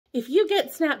If you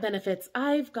get SNAP benefits,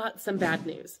 I've got some bad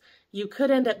news. You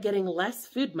could end up getting less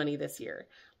food money this year.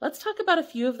 Let's talk about a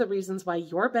few of the reasons why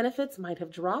your benefits might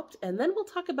have dropped, and then we'll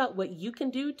talk about what you can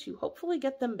do to hopefully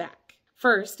get them back.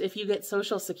 First, if you get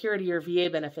Social Security or VA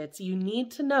benefits, you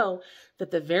need to know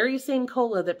that the very same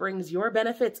COLA that brings your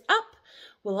benefits up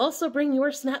will also bring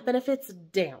your SNAP benefits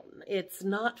down. It's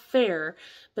not fair,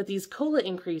 but these COLA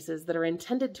increases that are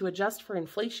intended to adjust for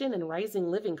inflation and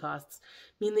rising living costs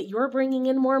mean that you're bringing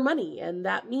in more money, and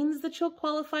that means that you'll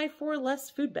qualify for less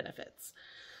food benefits.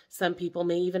 Some people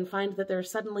may even find that they're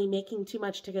suddenly making too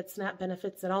much to get SNAP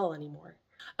benefits at all anymore.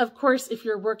 Of course, if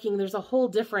you're working, there's a whole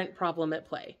different problem at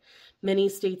play. Many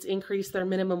states increase their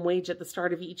minimum wage at the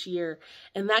start of each year,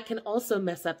 and that can also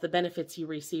mess up the benefits you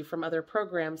receive from other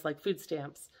programs like food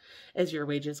stamps. As your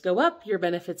wages go up, your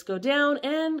benefits go down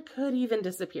and could even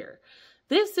disappear.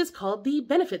 This is called the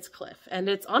benefits cliff, and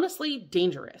it's honestly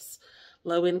dangerous.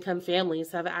 Low-income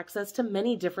families have access to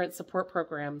many different support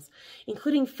programs,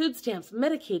 including food stamps,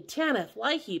 Medicaid, TANF,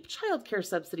 LIHEAP, child care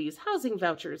subsidies, housing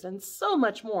vouchers, and so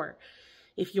much more.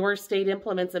 If your state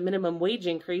implements a minimum wage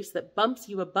increase that bumps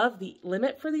you above the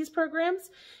limit for these programs,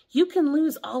 you can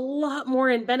lose a lot more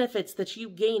in benefits that you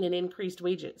gain in increased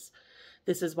wages.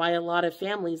 This is why a lot of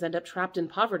families end up trapped in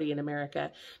poverty in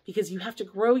America, because you have to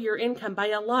grow your income by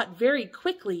a lot very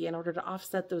quickly in order to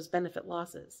offset those benefit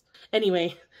losses.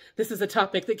 Anyway, this is a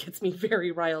topic that gets me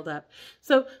very riled up.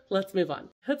 So let's move on.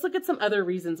 Let's look at some other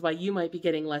reasons why you might be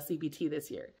getting less EBT this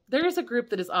year. There is a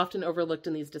group that is often overlooked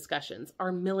in these discussions,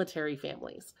 our military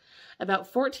families.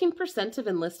 About 14% of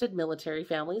enlisted military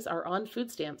families are on food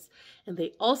stamps, and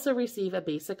they also receive a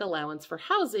basic allowance for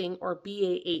housing, or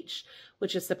BAH,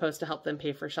 which is supposed to help them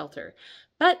pay for shelter.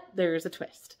 But there's a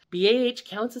twist. BAH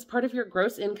counts as part of your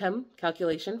gross income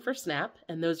calculation for SNAP,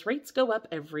 and those rates go up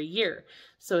every year.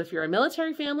 So if you're a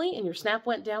military family and your SNAP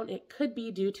went down, it could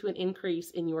be due to an increase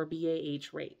in your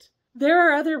BAH rate. There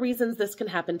are other reasons this can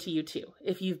happen to you too.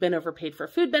 If you've been overpaid for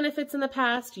food benefits in the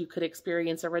past, you could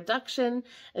experience a reduction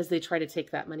as they try to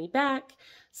take that money back.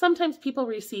 Sometimes people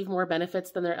receive more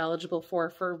benefits than they're eligible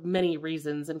for many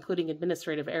reasons, including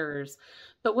administrative errors.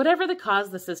 But whatever the cause,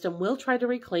 the system will try to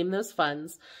reclaim those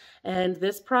funds. And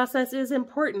this process is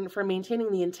important for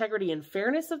maintaining the integrity and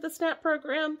fairness of the SNAP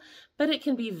program, but it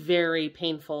can be very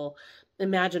painful.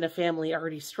 Imagine a family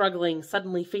already struggling,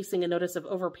 suddenly facing a notice of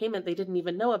overpayment they didn't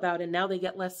even know about, and now they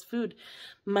get less food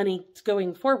money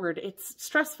going forward. It's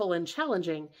stressful and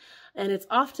challenging, and it's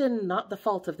often not the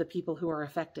fault of the people who are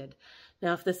affected.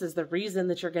 Now, if this is the reason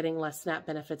that you're getting less SNAP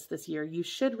benefits this year, you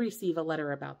should receive a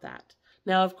letter about that.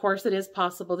 Now, of course, it is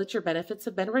possible that your benefits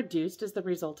have been reduced as the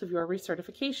result of your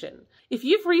recertification. If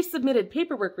you've resubmitted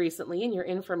paperwork recently and your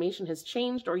information has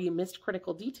changed or you missed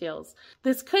critical details,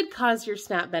 this could cause your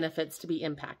SNAP benefits to be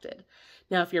impacted.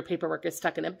 Now, if your paperwork is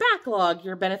stuck in a backlog,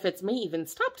 your benefits may even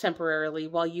stop temporarily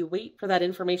while you wait for that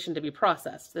information to be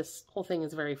processed. This whole thing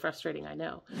is very frustrating, I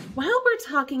know. While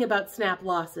we're talking about SNAP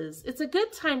losses, it's a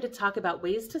good time to talk about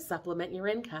ways to supplement your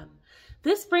income.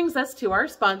 This brings us to our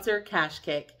sponsor,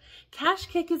 CashKick.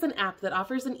 CashKick is an app that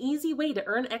offers an easy way to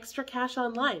earn extra cash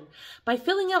online by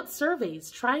filling out surveys,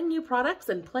 trying new products,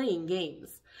 and playing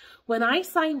games. When I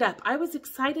signed up, I was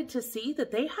excited to see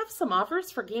that they have some offers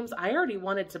for games I already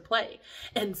wanted to play,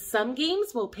 and some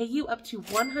games will pay you up to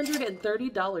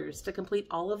 $130 to complete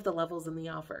all of the levels in the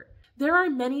offer. There are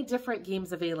many different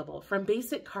games available, from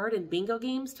basic card and bingo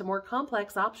games to more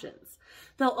complex options.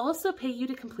 They'll also pay you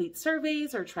to complete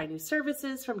surveys or try new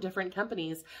services from different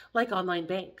companies, like online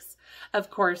banks. Of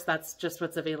course, that's just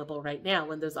what's available right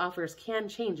now, and those offers can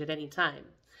change at any time.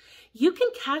 You can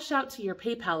cash out to your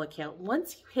PayPal account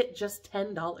once you hit just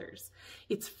 $10.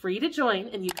 It's free to join,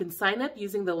 and you can sign up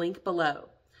using the link below.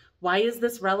 Why is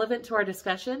this relevant to our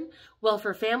discussion? Well,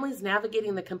 for families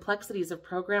navigating the complexities of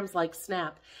programs like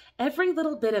SNAP, every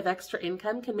little bit of extra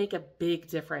income can make a big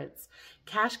difference.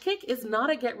 CashKick is not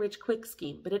a get-rich-quick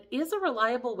scheme, but it is a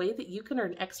reliable way that you can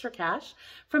earn extra cash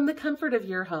from the comfort of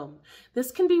your home.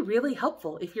 This can be really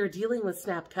helpful if you're dealing with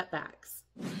SNAP cutbacks.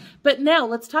 But now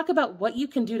let's talk about what you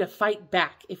can do to fight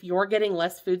back if you're getting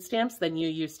less food stamps than you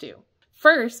used to.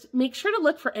 First, make sure to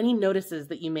look for any notices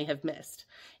that you may have missed.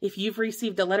 If you've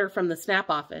received a letter from the SNAP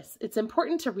office, it's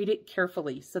important to read it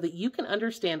carefully so that you can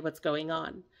understand what's going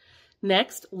on.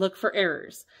 Next, look for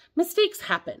errors. Mistakes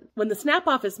happen. When the SNAP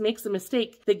office makes a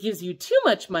mistake that gives you too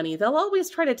much money, they'll always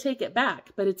try to take it back,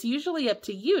 but it's usually up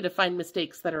to you to find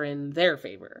mistakes that are in their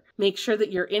favor. Make sure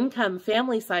that your income,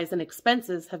 family size, and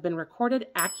expenses have been recorded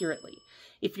accurately.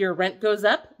 If your rent goes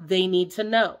up, they need to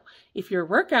know. If your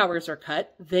work hours are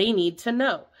cut, they need to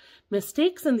know.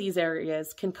 Mistakes in these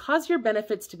areas can cause your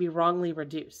benefits to be wrongly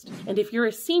reduced. And if you're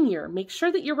a senior, make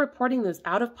sure that you're reporting those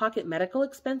out-of-pocket medical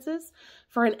expenses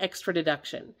for an extra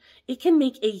deduction. It can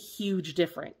make a huge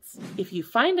difference. If you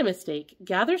find a mistake,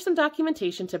 gather some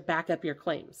documentation to back up your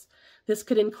claims. This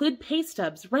could include pay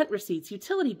stubs, rent receipts,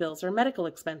 utility bills, or medical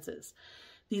expenses.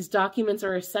 These documents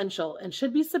are essential and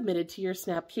should be submitted to your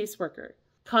SNAP caseworker.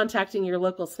 Contacting your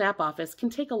local SNAP office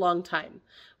can take a long time.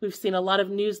 We've seen a lot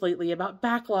of news lately about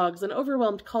backlogs and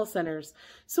overwhelmed call centers,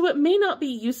 so it may not be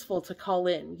useful to call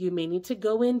in. You may need to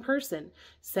go in person,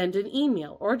 send an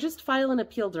email, or just file an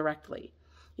appeal directly.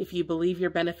 If you believe your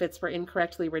benefits were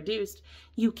incorrectly reduced,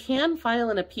 you can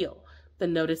file an appeal. The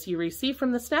notice you receive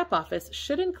from the SNAP office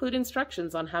should include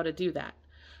instructions on how to do that.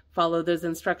 Follow those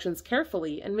instructions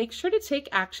carefully and make sure to take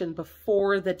action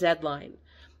before the deadline.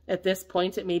 At this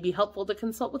point, it may be helpful to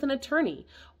consult with an attorney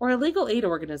or a legal aid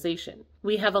organization.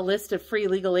 We have a list of free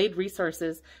legal aid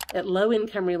resources at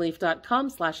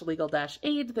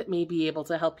lowincomerelief.com/legal-aid that may be able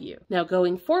to help you. Now,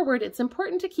 going forward, it's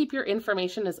important to keep your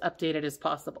information as updated as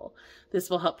possible. This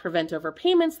will help prevent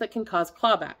overpayments that can cause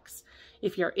clawbacks.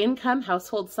 If your income,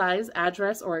 household size,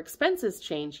 address, or expenses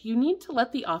change, you need to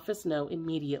let the office know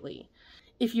immediately.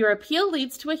 If your appeal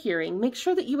leads to a hearing, make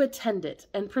sure that you attend it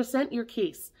and present your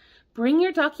case. Bring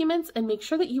your documents and make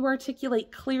sure that you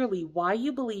articulate clearly why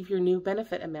you believe your new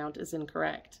benefit amount is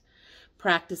incorrect.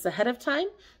 Practice ahead of time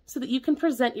so that you can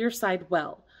present your side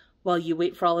well. While you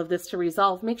wait for all of this to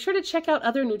resolve, make sure to check out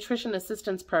other nutrition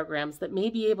assistance programs that may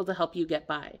be able to help you get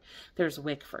by. There's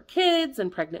WIC for kids and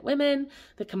pregnant women,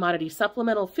 the Commodity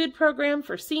Supplemental Food Program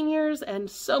for seniors, and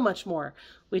so much more.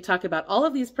 We talk about all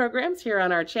of these programs here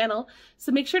on our channel,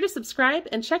 so make sure to subscribe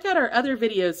and check out our other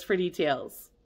videos for details.